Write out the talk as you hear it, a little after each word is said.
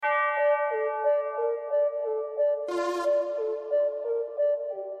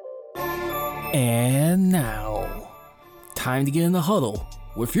And now, time to get in the huddle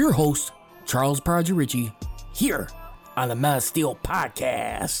with your host, Charles Pargerici, here on the Mass Steel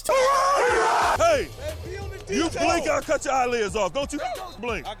Podcast. Hey, you blink, I'll cut your eyelids off. Don't you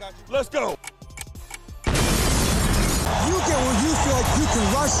blink. I got you. Let's go. You get where you feel like you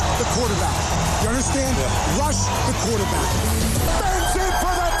can rush the quarterback. You understand? Yeah. Rush the quarterback. Bangs in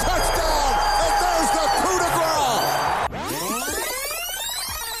for the touchdown, and there's the coup de grace.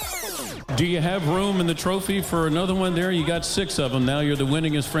 Do you have room in the trophy for another one there? You got 6 of them now. You're the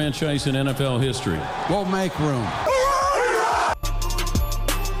winningest franchise in NFL history. We'll make room.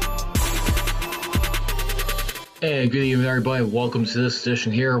 Hey, good evening, everybody. Welcome to this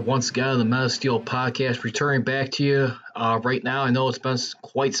edition here. Once again, the Mass Steel Podcast returning back to you right now. I know it's been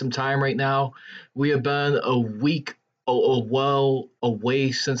quite some time right now. We have been a week well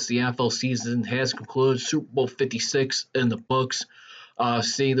away since the NFL season has concluded. Super Bowl 56 in the books.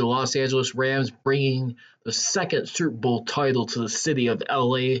 Seeing the Los Angeles Rams bringing the second Super Bowl title to the city of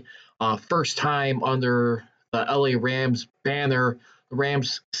L.A. First time under the L.A. Rams banner. The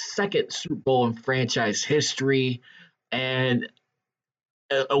Rams' second Super Bowl in franchise history, and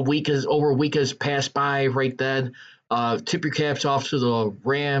a week has passed by right then. Tip your caps off to the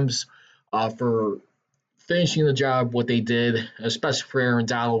Rams for finishing the job what they did, especially for Aaron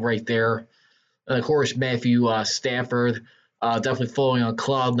Donald right there, and of course Matthew Stafford definitely flowing on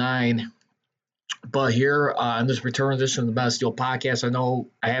cloud 9. But here in this return edition of the Mass Steel Podcast, I know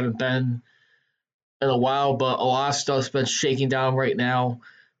I haven't been in a while, but a lot of stuff's been shaking down right now.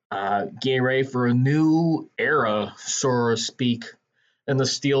 Getting ready for a new era, so to speak, in the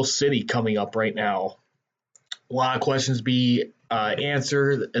Steel City coming up right now. A lot of questions be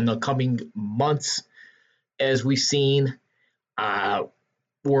answered in the coming months, as we've seen.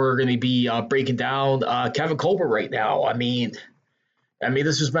 We're going to be breaking down Kevin Colbert right now. I mean,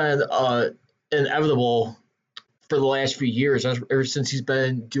 this has been inevitable for the last few years, ever since he's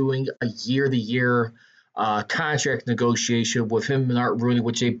been doing a year-to-year contract negotiation with him and Art Rooney,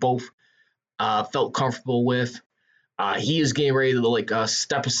 which they both felt comfortable with. He is getting ready to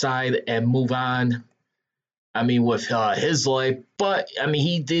step aside and move on. With his life, but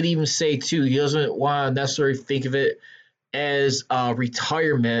he did even say too he doesn't want to necessarily think of it as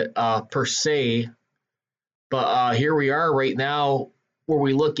retirement per se. But here we are right now, where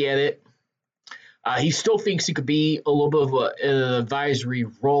we look at it. He still thinks he could be a little bit of an advisory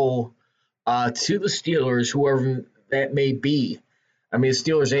role to the Steelers, whoever that may be. The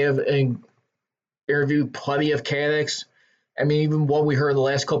Steelers, they have interviewed plenty of candidates. Even what we heard in the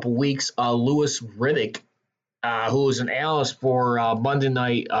last couple of weeks, Louis Riddick, who is an analyst for Monday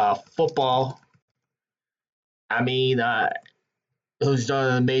Night Football, who's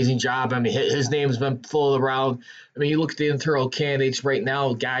done an amazing job. His name has been floated around. You look at the internal candidates right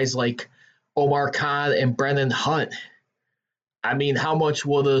now, guys like Omar Khan and Brendan Hunt. How much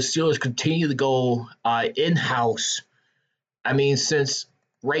will the Steelers continue to go in-house? Since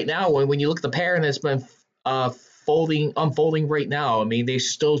right now, when you look at the pattern that's been unfolding right now, they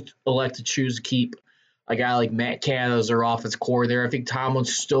still elect to choose to keep a guy like Matt Canada as their offensive coordinator. I think Tomlin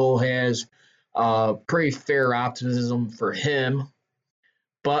still has pretty fair optimism for him,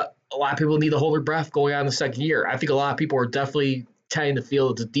 but a lot of people need to hold their breath going on the second year. I think a lot of people are definitely tending to feel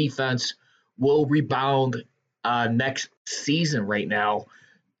that the defense will rebound next season right now.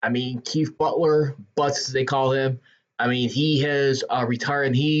 Keith Butler, Butts they call him, he has retired,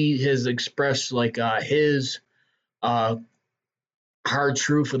 and he has expressed his hard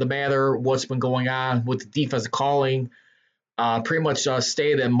truth of the matter, what's been going on with the defensive calling. Pretty much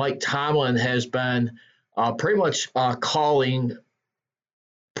stated that Mike Tomlin has been pretty much calling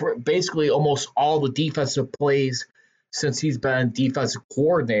basically almost all the defensive plays since he's been defensive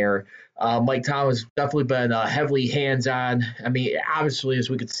coordinator. Mike Tomlin has definitely been heavily hands-on. Obviously, as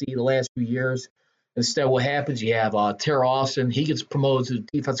we could see the last few years, instead what happens, you have Terrell Austin. He gets promoted to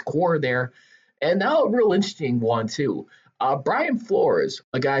defensive coordinator. And now a real interesting one, too. Brian Flores,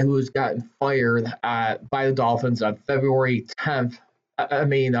 a guy who has gotten fired by the Dolphins on January 10th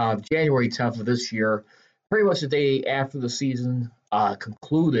of this year, pretty much the day after the season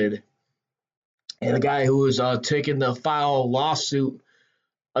concluded. And a guy who was taking the file lawsuit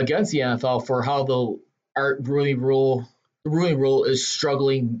against the NFL for how the Rooney Rule is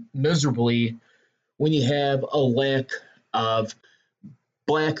struggling miserably when you have a lack of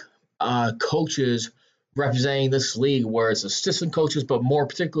black coaches representing this league, where it's assistant coaches, but more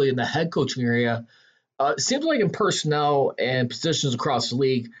particularly in the head coaching area. It seems like in personnel and positions across the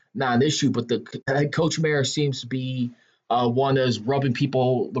league, not an issue, but the head coach mayor seems to be one that is rubbing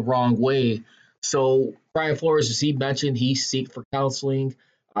people the wrong way. So Brian Flores, as he mentioned, he seek for counseling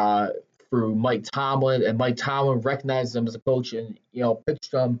through Mike Tomlin, and Mike Tomlin recognized him as a coach and,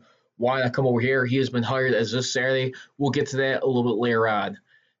 pitched him, why not come over here? He has been hired as this Saturday. We'll get to that a little bit later on.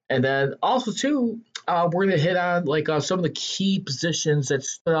 And then also, too, we're going to hit on some of the key positions that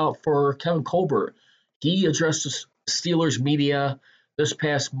stood out for Kevin Colbert. He addressed the Steelers media this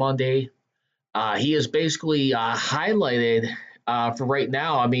past Monday. He has basically highlighted for right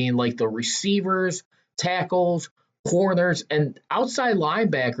now, the receivers, tackles, corners, and outside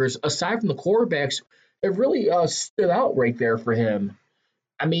linebackers, aside from the quarterbacks, it really stood out right there for him.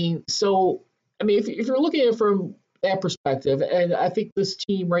 If you're looking at it from that perspective, and I think this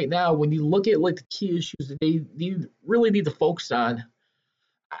team right now, when you look at the key issues that they really need to focus on,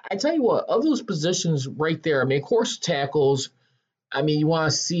 I tell you what, of those positions right there, of course, tackles, you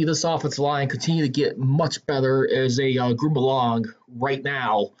want to see this offensive line continue to get much better as they group along right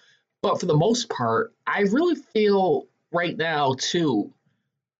now. But for the most part, I really feel right now, too,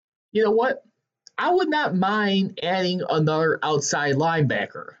 you know what? I would not mind adding another outside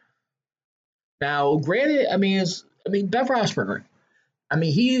linebacker. Now, granted, Ben Roethlisberger,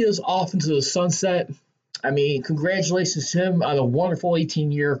 he is off into the sunset. Congratulations to him on a wonderful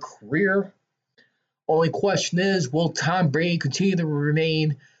 18-year career. Only question is, will Tom Brady continue to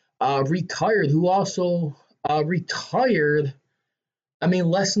remain retired, who also retired,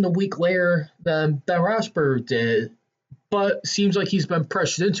 less than a week later than Ben Roethlisberger did. But seems like he's been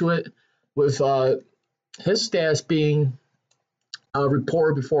pressured into it with his status being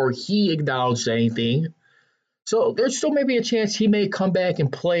reported before he acknowledged anything. So there's still maybe a chance he may come back and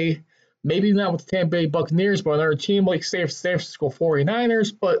play, maybe not with the Tampa Bay Buccaneers, but another team like San Francisco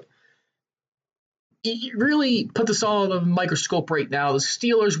 49ers. But you really put this all under the microscope right now. The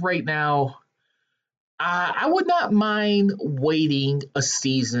Steelers right now, I would not mind waiting a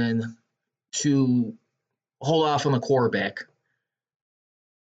season to hold off on the quarterback.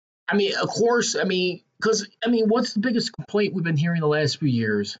 Of course, because, what's the biggest complaint we've been hearing the last few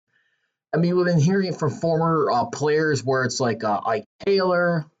years? We've been hearing it from former players where it's like Ike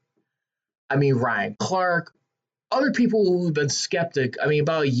Taylor, Ryan Clark, other people who've been skeptic.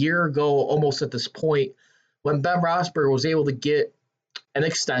 About a year ago, almost at this point, when Ben Roethlisberger was able to get an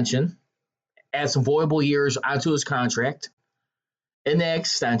extension, add some voidable years onto his contract, in that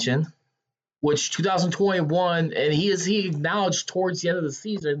extension, which 2021, and he acknowledged towards the end of the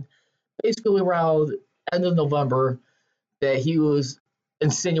season, basically around end of November, that he was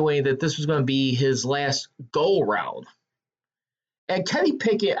insinuating that this was going to be his last go-around. And Kenny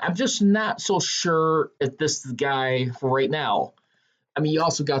Pickett, I'm just not so sure if this is the guy for right now. You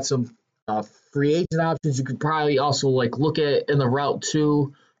also got some free agent options you could probably also look at in the route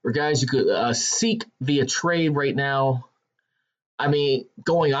too, or guys you could seek via trade right now.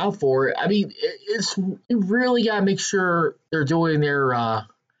 Going out for it. You really got to make sure they're doing their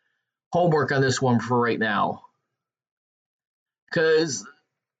homework on this one for right now. Because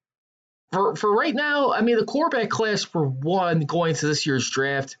for right now, the quarterback class for one going to this year's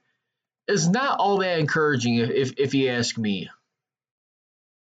draft is not all that encouraging, if you ask me.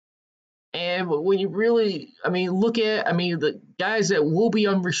 And when you really, look at, the guys that will be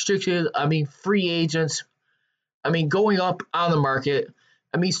unrestricted, free agents, going up on the market,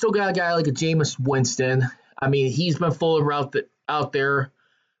 you still got a guy like a Jameis Winston. He's been floating out there.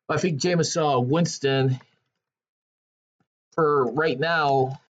 I think Jameis Winston, for right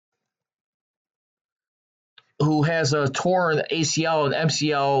now, who has a torn ACL and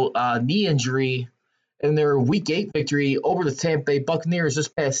MCL knee injury in their Week 8 victory over the Tampa Bay Buccaneers this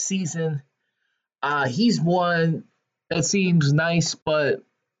past season. He's one that seems nice, but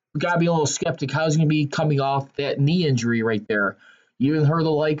we got to be a little skeptic. How's he going to be coming off that knee injury right there? You even heard the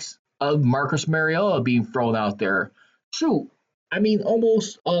likes of Marcus Mariota being thrown out there. Shoot,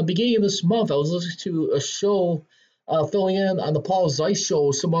 almost beginning of this month, I was listening to a show filling in on the Paul Zeiss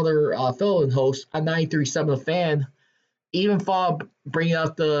show, some other fill-in host on 937 The Fan, even thought bringing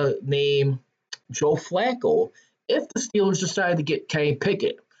out the name Joe Flacco if the Steelers decided to get Kenny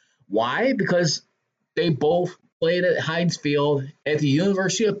Pickett. Why? Because they both played at Heinz Field at the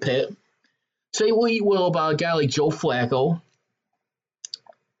University of Pitt. Say what you will about a guy like Joe Flacco,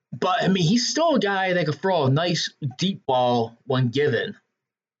 but he's still a guy that could throw a nice deep ball when given.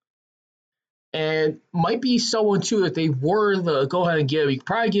 And might be someone, too, that they were to go ahead and give. You could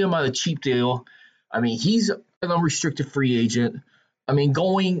probably get him on a cheap deal. He's an unrestricted free agent.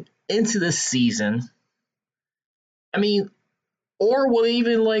 Going into this season. Or will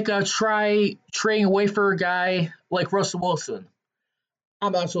even try trading away for a guy like Russell Wilson.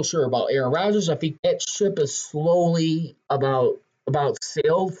 I'm not so sure about Aaron Rodgers. I think that ship is slowly about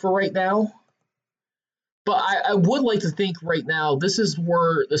sailed for right now. But I would like to think right now this is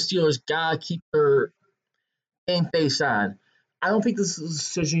where the Steelers gotta keep their game face on. I don't think this is a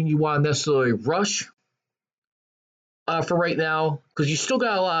decision you want to necessarily rush for right now because you still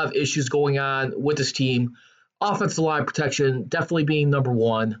got a lot of issues going on with this team. Offensive line protection definitely being number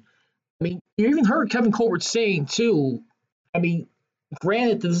one. I mean, you even heard Kevin Colbert saying too. I mean,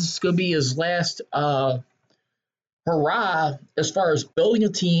 granted, this is going to be his last hurrah as far as building a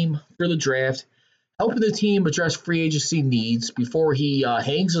team for the draft, helping the team address free agency needs before he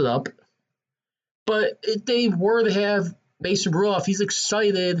hangs it up. But if they were to have Mason Rudolph, he's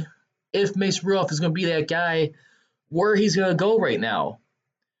excited if Mason Rudolph is going to be that guy where he's going to go right now.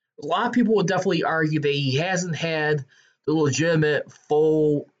 A lot of people would definitely argue that he hasn't had the legitimate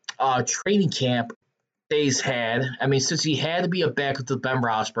full training camp that he's had. I mean, since he had to be a backup to Ben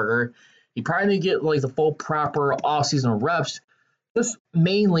Roethlisberger, he probably didn't get like the full proper offseason reps, just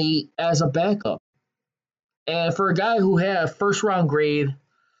mainly as a backup. And for a guy who had a first round grade,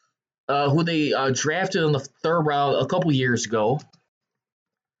 who they drafted in the third round a couple years ago,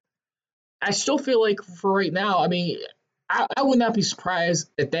 I still feel like for right now, I mean, I would not be surprised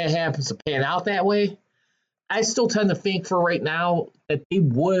if that happens to pan out that way. I still tend to think for right now that they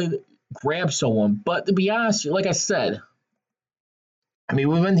would grab someone. But to be honest, like I said, I mean,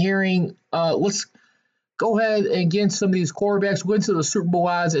 we've been hearing, let's go ahead and get into some of these quarterbacks. We'll go into the Super Bowl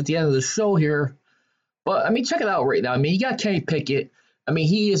odds at the end of the show here. But, I mean, check it out right now. I mean, you got Kenny Pickett. I mean,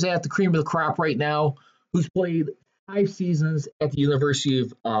 he is at the cream of the crop right now, who's played 5 seasons at the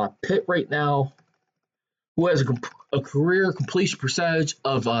University of Pitt right now, who has a career completion percentage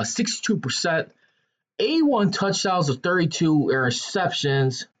of 62%, 81 touchdowns of 32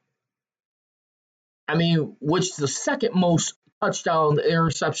 interceptions. I mean, which is the second most touchdown to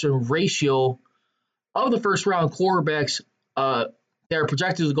interception ratio of the first round quarterbacks that are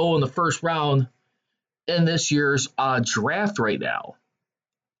projected to go in the first round in this year's draft right now.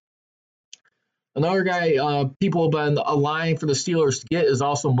 Another guy people have been aligning for the Steelers to get is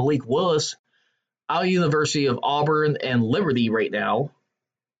also Malik Willis out of the University of Auburn and Liberty right now.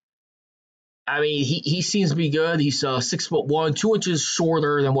 I mean, he seems to be good. He's 6'1", 2 inches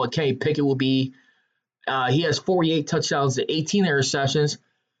shorter than what Kenny Pickett will be. He has 48 touchdowns to 18 interceptions,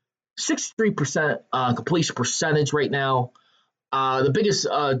 63% completion percentage right now. The biggest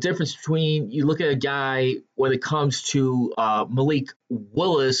difference between you look at a guy when it comes to Malik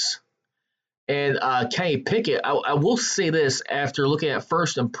Willis and Kenny Pickett, I will say this after looking at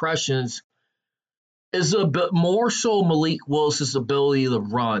first impressions, is a bit more so Malik Willis' ability to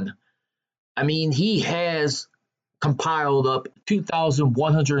run. I mean, he has compiled up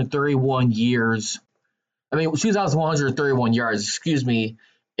 2,131 years. I mean, 2,131 yards, excuse me,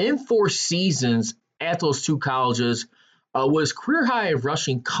 in 4 seasons at those 2 colleges, with career high of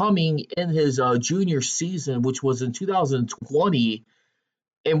rushing coming in his junior season, which was in 2020,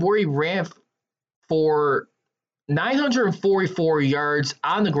 and where he ran for 944 yards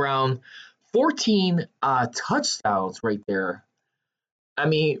on the ground, 14 touchdowns right there. I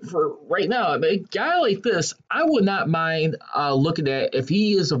mean, for right now, I mean, a guy like this, I would not mind looking at if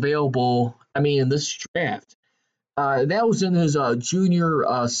he is available, I mean, in this draft. That was in his junior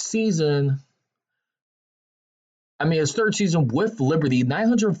season. I mean, his third season with Liberty,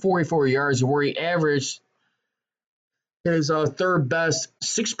 944 yards, where he averaged his third best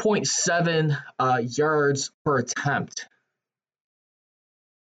 6.7 yards per attempt.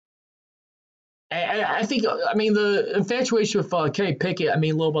 I think, I mean, the infatuation with Kenny Pickett, I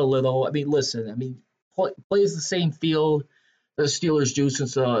mean, little by little, I mean, listen, I mean, plays the same field the Steelers do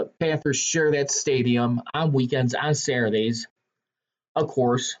since the Panthers share that stadium on weekends, on Saturdays, of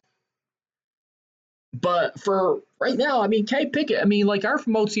course. But for right now, I mean, Kenny Pickett, I mean, like, our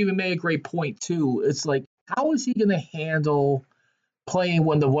promotes even made a great point, too. It's like, how is he going to handle playing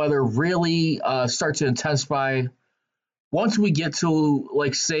when the weather really starts to intensify? Once we get to,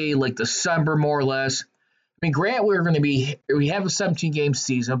 like, say, like, December, more or less, I mean, granted, we have a 17-game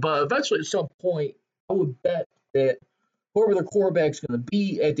season, but eventually at some point, I would bet that whoever the quarterback's going to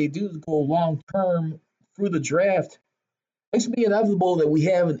be, if they do go long-term through the draft, it's going to be inevitable that we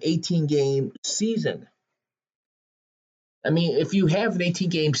have an 18-game season. I mean, if you have an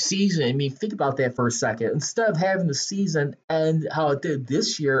 18-game season, I mean, think about that for a second. Instead of having the season end how it did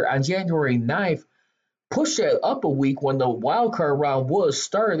this year on January 9th, push that up a week when the wild card round was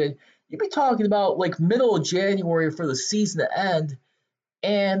started, you'd be talking about like middle of January for the season to end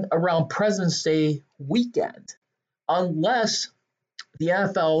and around President's Day weekend. Unless the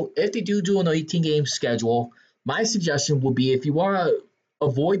NFL, if they do an 18-game schedule, my suggestion would be if you want to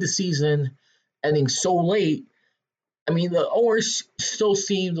avoid the season ending so late, I mean, the owners still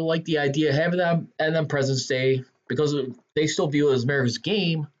seem to like the idea of having them and then President's Day because they still view it as America's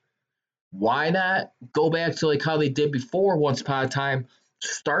game. Why not go back to like how they did before once upon a time?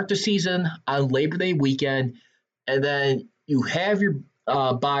 Start the season on Labor Day weekend, and then you have your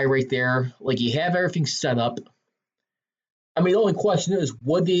bye right there. Like you have everything set up. I mean, the only question is,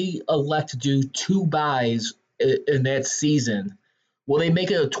 would they elect to do 2 byes in that season? Will they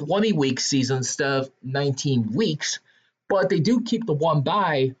make it a 20-week season instead of 19 weeks? But if they do keep the 1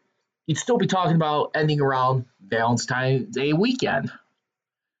 bye, you'd still be talking about ending around Valentine's Day weekend,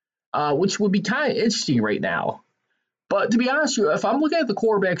 which would be kind of interesting right now. But to be honest with you, if I'm looking at the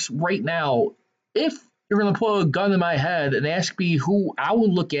quarterbacks right now, if you're going to put a gun in my head and ask me who I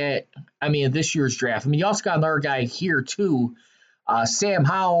would look at, I mean, in this year's draft, I mean, you also got another guy here too, Sam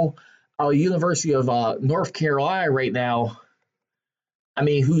Howell, University of North Carolina right now. I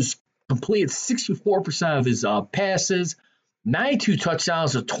mean, who's completed 64% of his passes, 92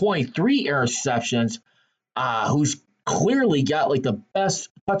 touchdowns to 23 interceptions, who's clearly got like the best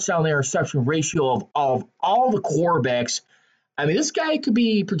touchdown interception ratio of all the quarterbacks. I mean, this guy could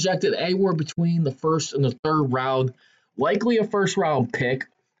be projected anywhere between the first and the third round, likely a first round pick.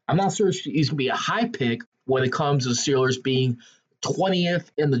 I'm not sure he's going to be a high pick when it comes to the Steelers being 20th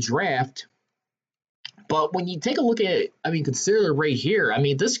in the draft. But when you take a look at it, I mean, consider it right here. I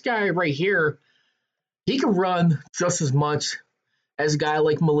mean, this guy right here, he can run just as much as a guy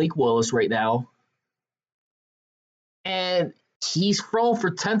like Malik Willis right now. And he's thrown for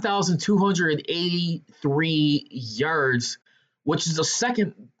 10,283 yards, which is the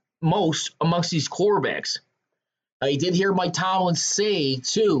second most amongst these quarterbacks. I did hear Mike Tomlin say,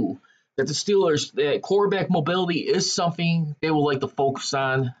 too, that the Steelers, that quarterback mobility is something they would like to focus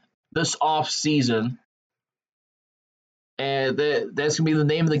on this offseason. And that's going to be the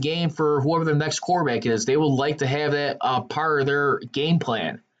name of the game for whoever the next quarterback is. They would like to have that part of their game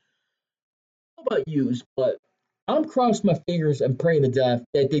plan. How about you? But I'm crossing my fingers and praying to death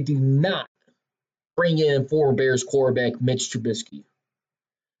that they do not bring in former Bears quarterback Mitch Trubisky.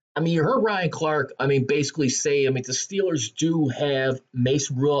 I mean, you heard Ryan Clark, basically say, the Steelers do have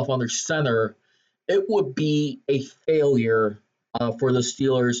Mason Rudolph on their center. It would be a failure for the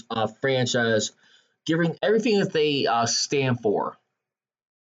Steelers franchise, giving everything that they stand for.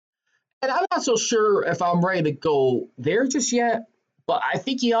 And I'm not so sure if I'm ready to go there just yet, but I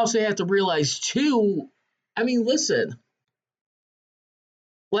think you also have to realize, too, listen,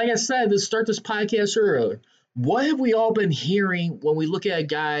 like I said to start this podcast earlier, what have we all been hearing when we look at a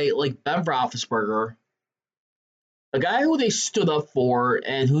guy like Ben Roethlisberger, a guy who they stood up for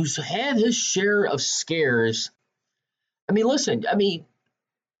and who's had his share of scares? Listen, a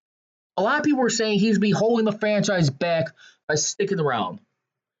lot of people were saying he's be holding the franchise back by sticking around.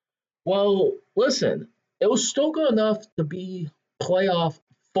 Well, listen, it was still good enough to be playoff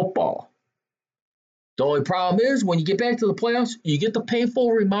football. The only problem is when you get back to the playoffs, you get the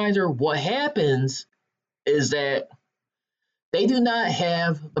painful reminder what happens is that they do not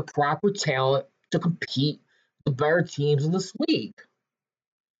have the proper talent to compete with the better teams in this league.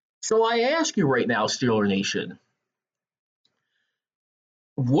 So I ask you right now, Steeler Nation,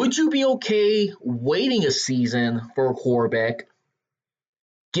 would you be okay waiting a season for a quarterback,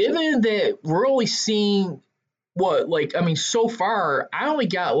 given that we're only seeing so far, I only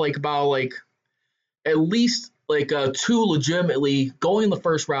got at least 2 legitimately going in the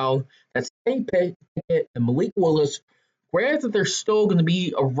first round. That's Kenny Pickett and Malik Willis. Granted, they're still going to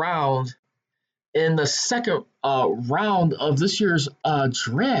be around in the second round of this year's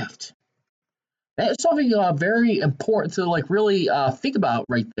draft. That's something very important to really think about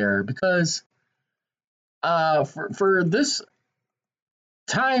right there, because for this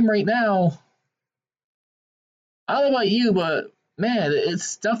time right now, I don't know about you, but man,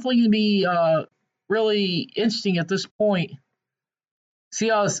 it's definitely going to be really interesting at this point. See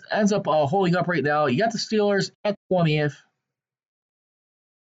how this ends up holding up right now. You got the Steelers at 20th,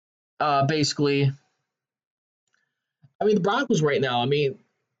 basically. The Broncos right now,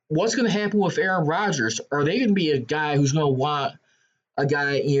 what's going to happen with Aaron Rodgers? Are they going to be a guy who's going to want a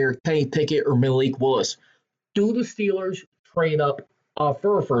guy either Kenny Pickett or Malik Willis? Do the Steelers trade up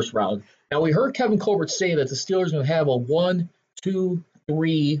for a first round? Now, we heard Kevin Colbert say that the Steelers are going to have a 1, 2,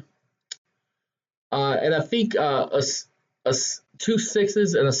 3, and I think a 2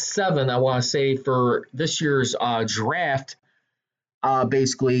 6s and a 7, I want to say, for this year's draft.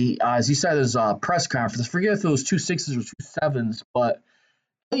 Basically, as he said in his press conference, I forget if it was 2 6s or 2 7s, but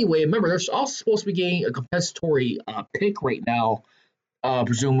anyway, remember, they're also supposed to be getting a compensatory pick right now,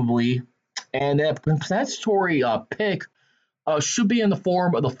 presumably, and that compensatory pick should be in the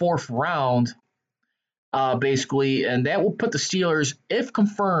form of the 4th round. basically, and that will put the Steelers, if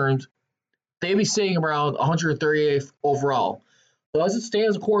confirmed, they'd be sitting around 138th overall. So as it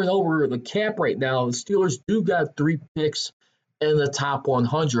stands, according over the cap right now, the Steelers do got 3 picks in the top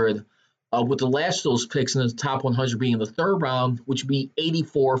 100, with the last of those picks in the top 100 being the 3rd round, which would be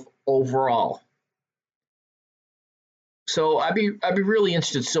 84th overall. So I'd be really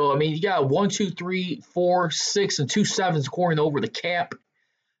interested. So I mean, you got 1, 2, 3, 4, 6, and 2 7s according over the cap.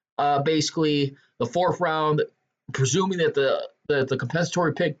 Basically, the 4th round, presuming that the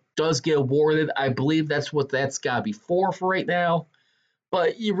compensatory pick does get awarded, I believe that's got to be 4 for right now.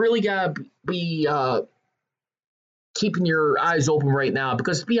 But you really got to be keeping your eyes open right now,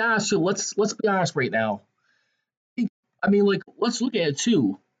 because to be honest, let's be honest right now. I mean, like, let's look at it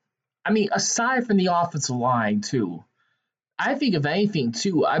too. I mean, aside from the offensive line too, I think if anything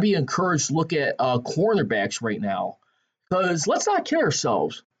too, I'd be encouraged to look at cornerbacks right now, because let's not kid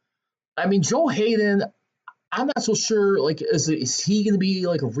ourselves. I mean, Joe Hayden, I'm not so sure, like, is he going to be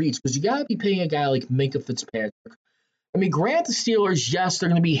like a reach? Because you got to be paying a guy like Minkah Fitzpatrick. I mean, grant the Steelers, yes, they're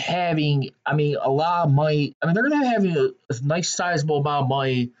going to be having, I mean, a lot of money. I mean, they're going to have a nice sizable amount of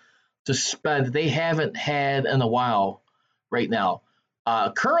money to spend that they haven't had in a while right now.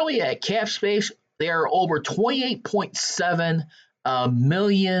 Currently at cap space, they are over $28.7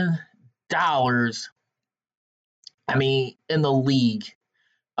 million, I mean, in the league,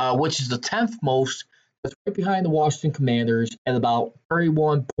 which is the 10th most. That's right behind the Washington Commanders at about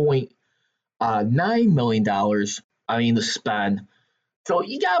 $31.9 million. I mean, the spend. So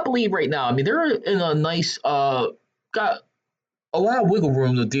you got to believe right now, I mean, they're in a nice, got a lot of wiggle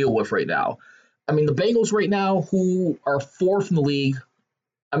room to deal with right now. I mean, the Bengals right now, who are 4th in the league,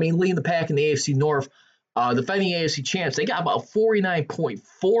 I mean, leading the pack in the AFC North, defending AFC champs, they got about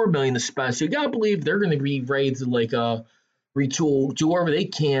 $49.4 million to spend. So you got to believe they're going to be ready to, like, retool, do whatever they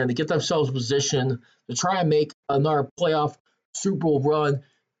can to get themselves in position to try and make another playoff Super Bowl run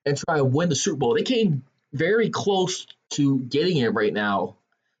and try and win the Super Bowl. They came very close to getting it right now.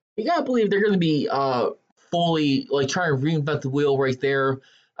 You got to believe they're going to be fully, like, trying to reinvent the wheel right there.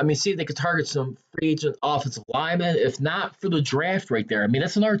 I mean, see if they could target some free agent offensive linemen, if not for the draft right there. I mean,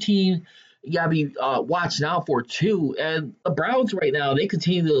 that's another team you got to be watching out for, too. And the Browns right now, they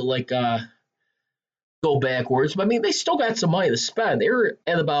continue to, like, go backwards. But, I mean, they still got some money to spend. They're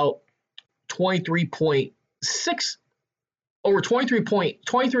at about 23.6, over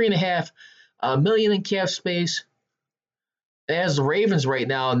 23.5 million in cap space. As the Ravens right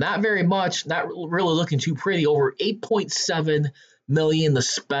now, not very much, not really looking too pretty, over 8.7 million to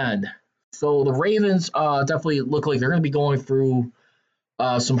spend. So the Ravens definitely look like they're going to be going through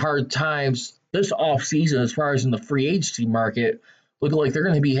some hard times this offseason as far as in the free agency market. Looking like they're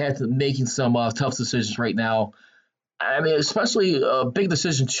going to be making some tough decisions right now. I mean, especially a big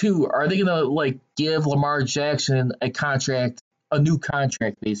decision too. Are they going to, like, give Lamar Jackson a new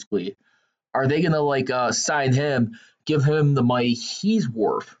contract basically? Are they going to, like, sign him, give him the money he's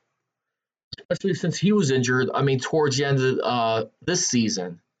worth? Especially since he was injured, I mean, towards the end of this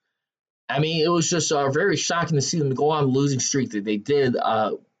season. I mean, it was just very shocking to see them go on a losing streak that they did.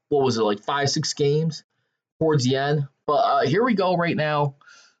 What was it, like 5-6 games towards the end? But here we go right now.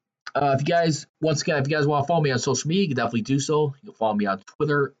 If you guys want to follow me on social media, you can definitely do so. You can follow me on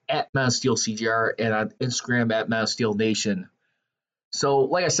Twitter at MassSteelCGR and on Instagram at MassSteelNation. So,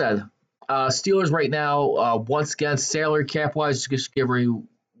 like I said, Steelers right now, once again, salary cap wise, just give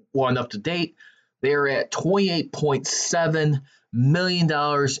everyone up to date. They're at $28.7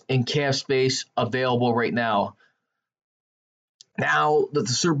 million in cap space available right now. Now that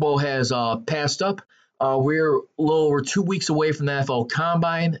the Super Bowl has passed up, we're a little over 2 weeks away from the NFL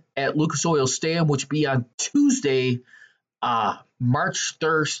Combine at Lucas Oil Stadium, which will be on Tuesday, March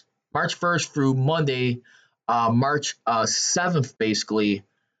 1st through Monday, March 7th, basically.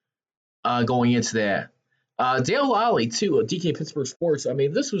 Going into that. Dale Lally, too, DK Pittsburgh Sports. I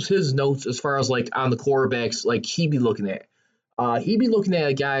mean, this was his notes as far as, like, on the quarterbacks, like, he'd be looking at. He'd be looking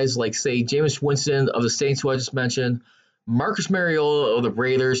at guys like, say, Jameis Winston of the Saints, who I just mentioned, Marcus Mariota of the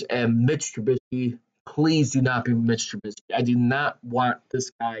Raiders, and Mitch Trubisky. Please do not be Mitch Trubisky. I do not want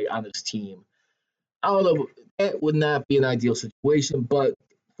this guy on this team. I don't know. That would not be an ideal situation, but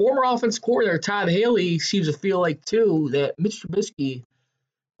former offensive coordinator Todd Haley seems to feel like, too, that Mitch Trubisky,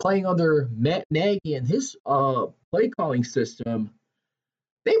 playing under Matt Nagy and his play calling system,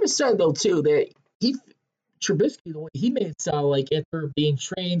 they even said, though, too, that Trubisky, the way he made it sound like after being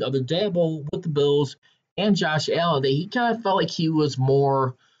trained under Dabble with the Bills and Josh Allen, that he kind of felt like he was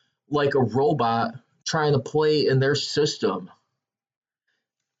more like a robot trying to play in their system.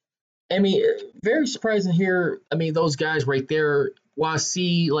 I mean, very surprising here. I mean, those guys right there want to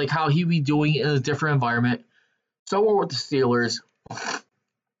see like how he'd be doing in a different environment. Somewhere with the Steelers.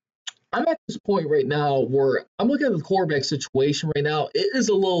 I'm at this point right now where I'm looking at the quarterback situation right now. It is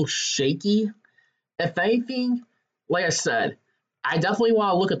a little shaky. If anything, like I said, I definitely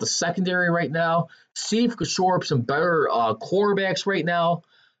want to look at the secondary right now, see if we could shore up some better quarterbacks right now.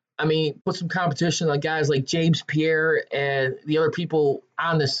 I mean, put some competition on guys like James Pierre and the other people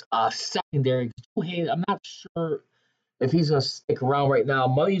on this secondary. I'm not sure if he's going to stick around right now.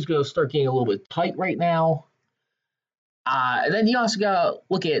 Money's going to start getting a little bit tight right now. And then you also got to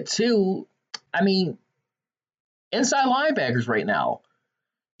look at, too, I mean, inside linebackers right now.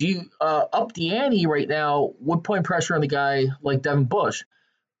 Do you up the ante right now with putting pressure on the guy like Devin Bush?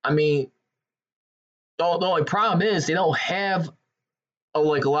 I mean, the only problem is they don't have a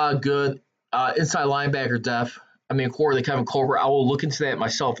lot of good inside linebacker depth. I mean, according to Kevin Colbert, I will look into that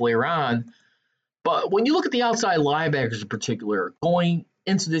myself later on. But when you look at the outside linebackers in particular, going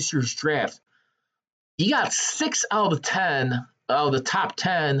into this year's draft, you got 6 out of 10 out of the top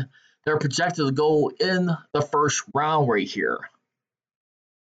 10 that are projected to go in the first round right here.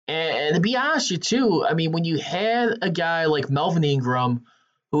 And to be honest with you, too, I mean, when you had a guy like Melvin Ingram,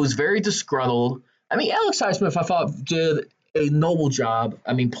 who was very disgruntled, I mean, Alex Highsmith, I thought, did a noble job.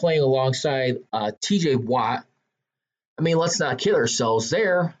 I mean, playing alongside T.J. Watt. I mean, let's not kid ourselves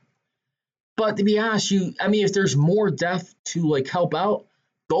there. But to be honest, I mean, if there's more depth to, like, help out,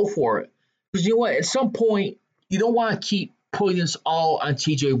 go for it. Because you know what? At some point, you don't want to keep putting this all on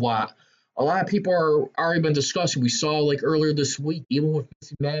T.J. Watt. A lot of people are already been discussing. We saw like earlier this week, even with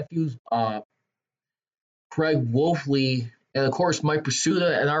Missy Matthews, Craig Wolfley, and of course Mike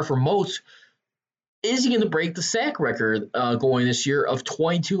Pursuta and Arthur Moats. Is he going to break the sack record going this year of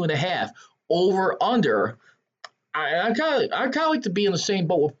 22.5 over under? I kind of like to be in the same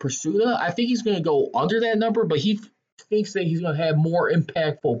boat with Pursuta. I think he's going to go under that number, but he thinks that he's going to have more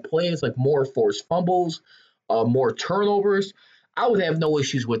impactful plays, like more forced fumbles, more turnovers. I would have no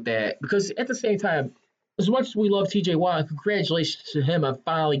issues with that because at the same time, as much as we love TJ Watt, congratulations to him on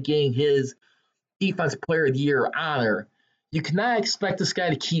finally getting his Defensive Player of the Year honor. You cannot expect this guy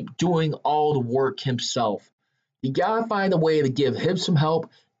to keep doing all the work himself. You got to find a way to give him some help,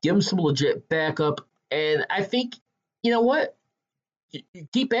 give him some legit backup, and I think, you know what? You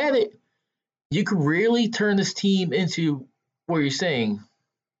keep at it. You can really turn this team into what you're saying.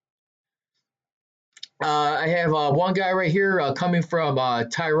 I have one guy right here coming from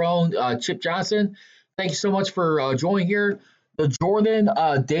Tyrone, Chip Johnson. Thank you so much for joining here. The Jordan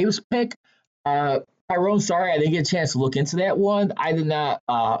Davis pick. Tyrone, sorry, I didn't get a chance to look into that one. I did not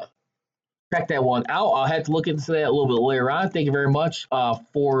check that one out. I'll have to look into that a little bit later on. Thank you very much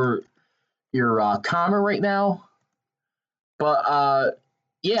for your comment right now. But,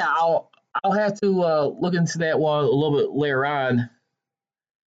 yeah, I'll have to look into that one a little bit later on.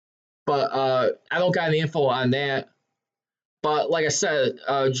 But I don't got any info on that. But like I said,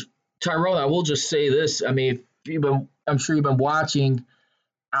 Tyrone, I will just say this. I mean, I'm sure you've been watching.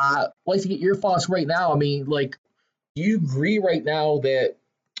 I'd like to get your thoughts right now. I mean, like, do you agree right now that,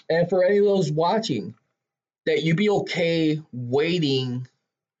 and for any of those watching, that you'd be okay waiting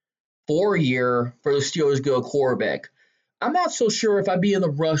for a year for the Steelers to go a quarterback? I'm not so sure if I'd be in the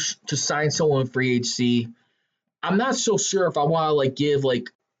rush to sign someone in free agency. I'm not so sure if I want to, like, give,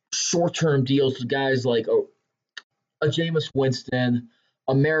 like, short-term deals to guys like a Jameis Winston,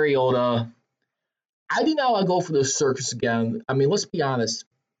 a Mariota. I do not want to go for this circus again. I mean, let's be honest,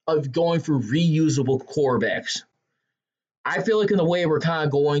 of going for reusable quarterbacks. I feel like in a way we're kind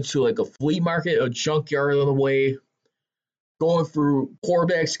of going to like a flea market, a junkyard in a way. Going through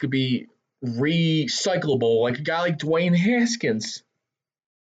quarterbacks could be recyclable, like a guy like Dwayne Haskins.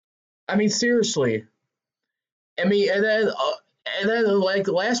 I mean, seriously. I mean, and then like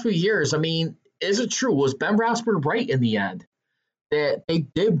the last few years, I mean, is it true? Was Ben Roethlisberger right in the end that they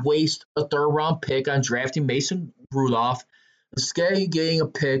did waste a third-round pick on drafting Mason Rudolph instead of getting a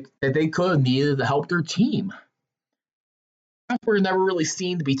pick that they could have needed to help their team? Roethlisberger never really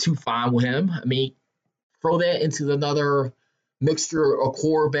seemed to be too fond with him. I mean, throw that into another mixture of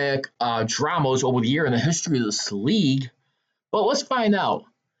quarterback dramas over the year in the history of this league. But let's find out.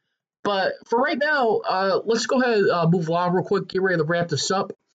 But for right now, let's go ahead and move along real quick, get ready to wrap this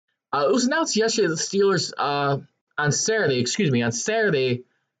up. It was announced yesterday the Steelers, on Saturday,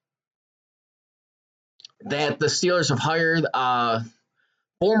 that the Steelers have hired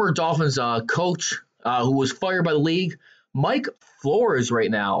former Dolphins coach who was fired by the league, Mike Flores, right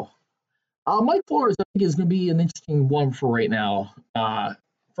now. Mike Flores, I think, is going to be an interesting one for right now.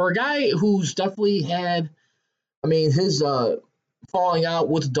 For a guy who's definitely had, I mean, his falling out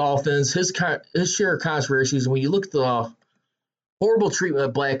with the Dolphins, his share of controversies. When you look at the horrible treatment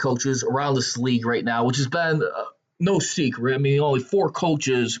of black coaches around this league right now, which has been no secret. I mean, only 4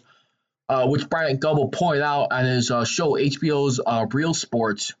 coaches, which Brian Gumbel pointed out on his show, HBO's Real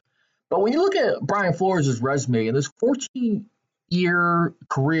Sports. But when you look at Brian Flores' resume and his 14-year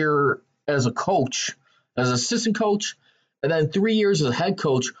career as a coach, as an assistant coach, and then 3 years as a head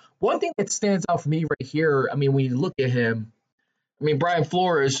coach, one thing that stands out for me right here, I mean, when you look at him, I mean, Brian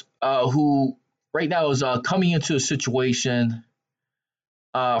Flores, who right now is coming into a situation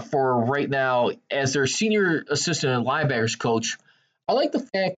for right now as their senior assistant and linebackers coach. I like the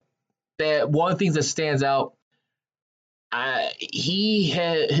fact that one of the things that stands out, he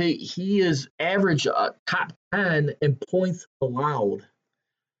is average top 10 in points allowed.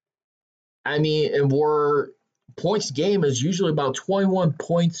 I mean, and where points game is usually about 21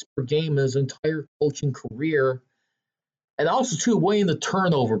 points per game in his entire coaching career. And also, too, winning the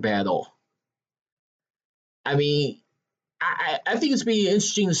turnover battle. I mean, I think it's going to be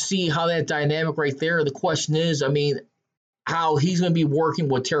interesting to see how that dynamic right there. The question is, I mean, how he's going to be working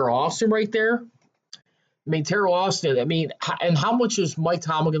with Teryl Austin right there. I mean, Teryl Austin, I mean, and how much is Mike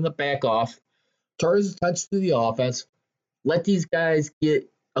Tomlin going to back off, turn his attention to the offense, let these guys get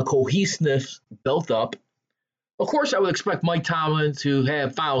a cohesiveness built up. Of course, I would expect Mike Tomlin to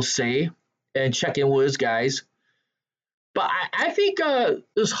have final say and check in with his guys. But I think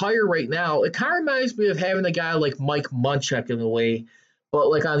this hire right now, it kind of reminds me of having a guy like Mike Munchak in a way, but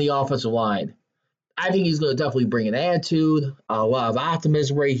like on the offensive line. I think he's going to definitely bring an attitude, a lot of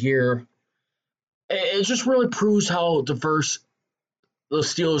optimism right here. It just really proves how diverse the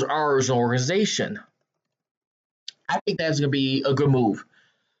Steelers are as an organization. I think that's going to be a good move.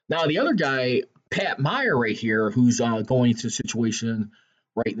 Now, the other guy, Pat Meyer right here, who's going into a situation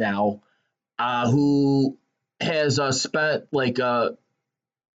right now, who has spent like 2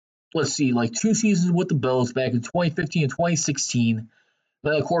 seasons with the Bills back in 2015 and 2016.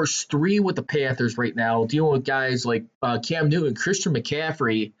 Then, of course, 3 with the Panthers right now, dealing with guys like Cam Newton, Christian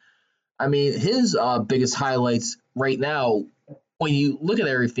McCaffrey. I mean, his biggest highlights right now, when you look at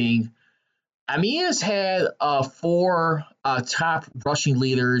everything, I mean, he has had 4 top rushing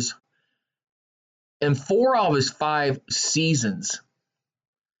leaders in 4 out of his 5 seasons.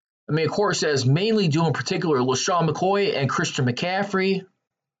 I mean, of course, that's mainly due in particular LaShawn McCoy and Christian McCaffrey.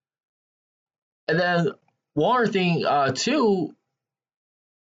 And then one other thing, too,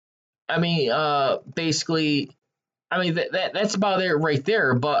 I mean, basically, I mean, that's about it right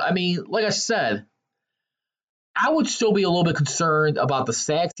there. But, I mean, like I said, I would still be a little bit concerned about the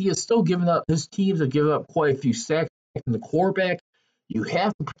sacks. He has still given up, his teams have given up quite a few sacks in the quarterback. You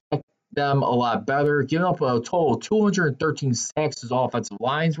have to protect them a lot better, giving up a total of 213 sacks as offensive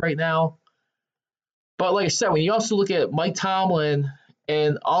lines right now. But like I said, when you also look at Mike Tomlin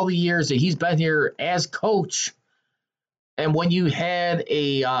and all the years that he's been here as coach, and when you had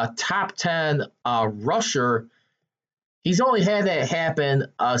a top 10 rusher, he's only had that happen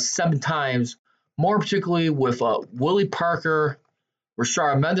 7 times, more particularly with Willie Parker,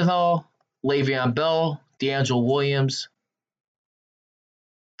 Rashard Mendenhall, Le'Veon Bell, DeAngelo Williams,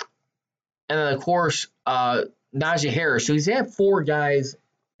 and then, of course, Najee Harris. So he's had 4 guys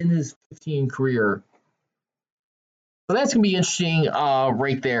in his 15 career. So that's going to be interesting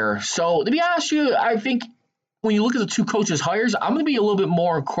right there. So to be honest with you, I think when you look at the 2 coaches' hires, I'm going to be a little bit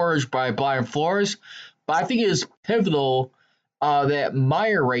more encouraged by Brian Flores. But I think it is pivotal that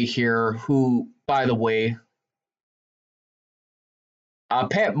Meyer right here, who, by the way,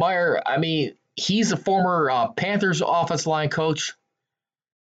 Pat Meyer, I mean, he's a former Panthers offensive line coach.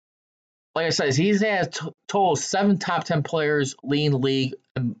 Like I said, he's had a total of 7 top 10 players leading the league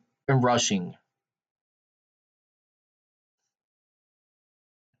in rushing.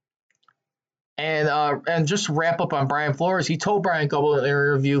 And just to wrap up on Brian Flores, he told Brian Gumbel in an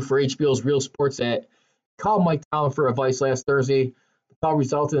interview for HBO's Real Sports that he called Mike Tomlin for advice last Thursday. The call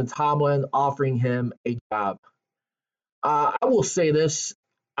resulted in Tomlin offering him a job. I will say this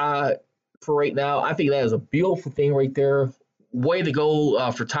for right now. I think that is a beautiful thing right there. Way to go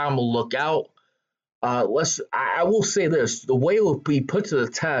for Tomlin to look out. I will say this. The way it will be put to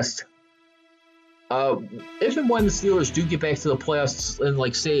the test, if and when the Steelers do get back to the playoffs in,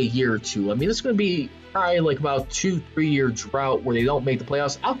 like, say, a year or 2, I mean, it's going to be probably like about 2-3 year drought where they don't make the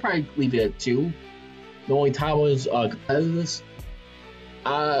playoffs. I'll probably leave it at 2. The only Tomlin's competitiveness.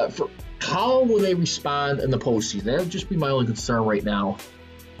 For how will they respond in the postseason? That would just be my only concern right now.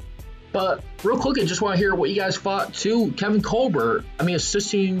 But real quick, I just want to hear what you guys thought too. Kevin Colbert, I mean,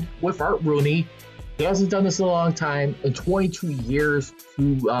 assisting with Art Rooney. He hasn't done this in a long time, in 22 years,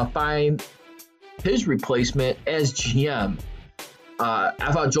 to find his replacement as GM.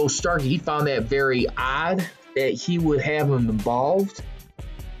 I thought Joe Starkey, he found that very odd that he would have him involved,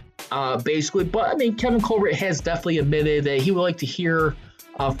 basically. But, I mean, Kevin Colbert has definitely admitted that he would like to hear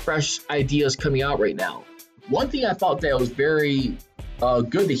fresh ideas coming out right now. One thing I thought that was very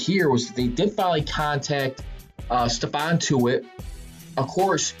good to hear was that they did finally contact Stephon Tuitt. Of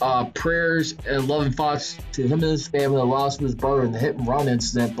course, prayers and loving thoughts to him and his family, the loss of his brother in the hit and run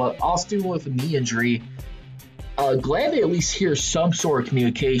incident, but also dealing with a knee injury. Glad to at least hear some sort of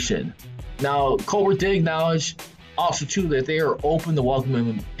communication. Now, Colbert did acknowledge also, too, that they are open to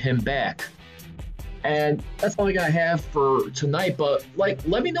welcoming him back. And that's all I gotta have for tonight, but, let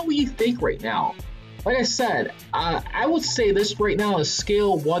me know what you think right now. Like I said, I would say this right now on a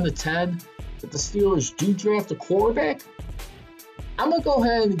scale of 1 to 10, if the Steelers do draft a quarterback, I'm going to go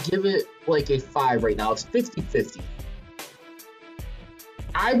ahead and give it a 5 right now. It's 50-50.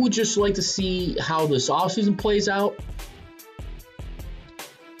 I would just like to see how this offseason plays out.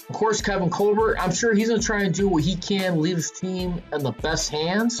 Of course, Kevin Colbert, I'm sure he's going to try and do what he can, leave his team in the best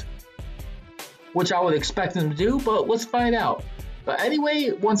hands, which I would expect him to do, but let's find out. But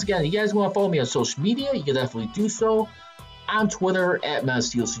anyway, once again, if you guys want to follow me on social media, you can definitely do so. On Twitter at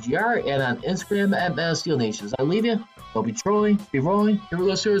MassSteelCGR and on Instagram at MassSteelNations. I leave you. Don't be trolling, be rolling. Here we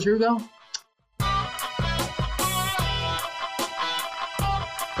go, Steelers. Here we go.